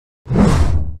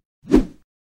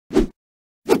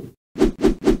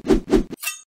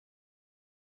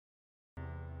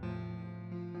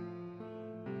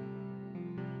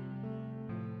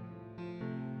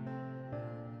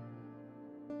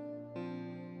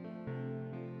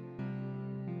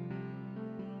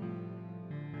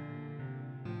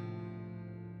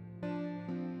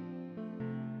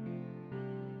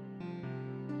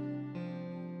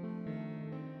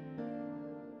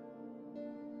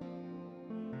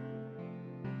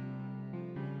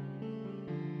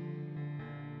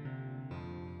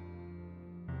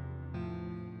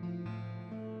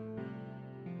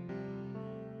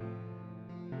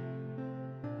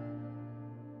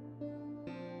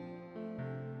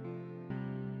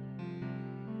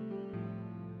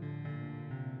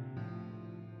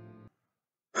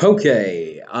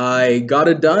Okay, I got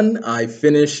it done. I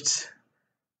finished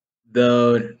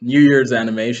the New Year's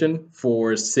animation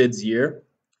for Sid's year.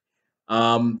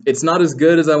 It's not as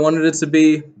good as I wanted it to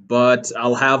be, but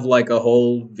I'll have like a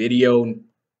whole video,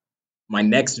 my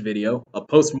next video, a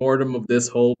post-mortem of this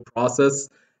whole process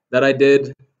that I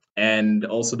did, and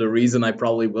also the reason I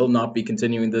probably will not be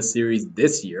continuing this series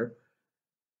this year.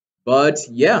 But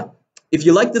yeah, if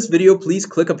you like this video, please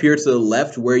click up here to the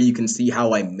left where you can see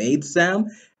how I made Sam.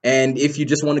 And if you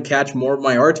just want to catch more of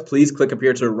my art, please click up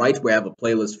here to the right where I have a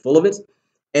playlist full of it.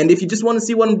 And if you just want to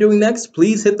see what I'm doing next,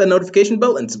 please hit that notification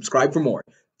bell and subscribe for more.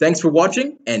 Thanks for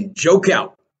watching and joke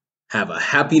out. Have a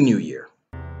happy new year.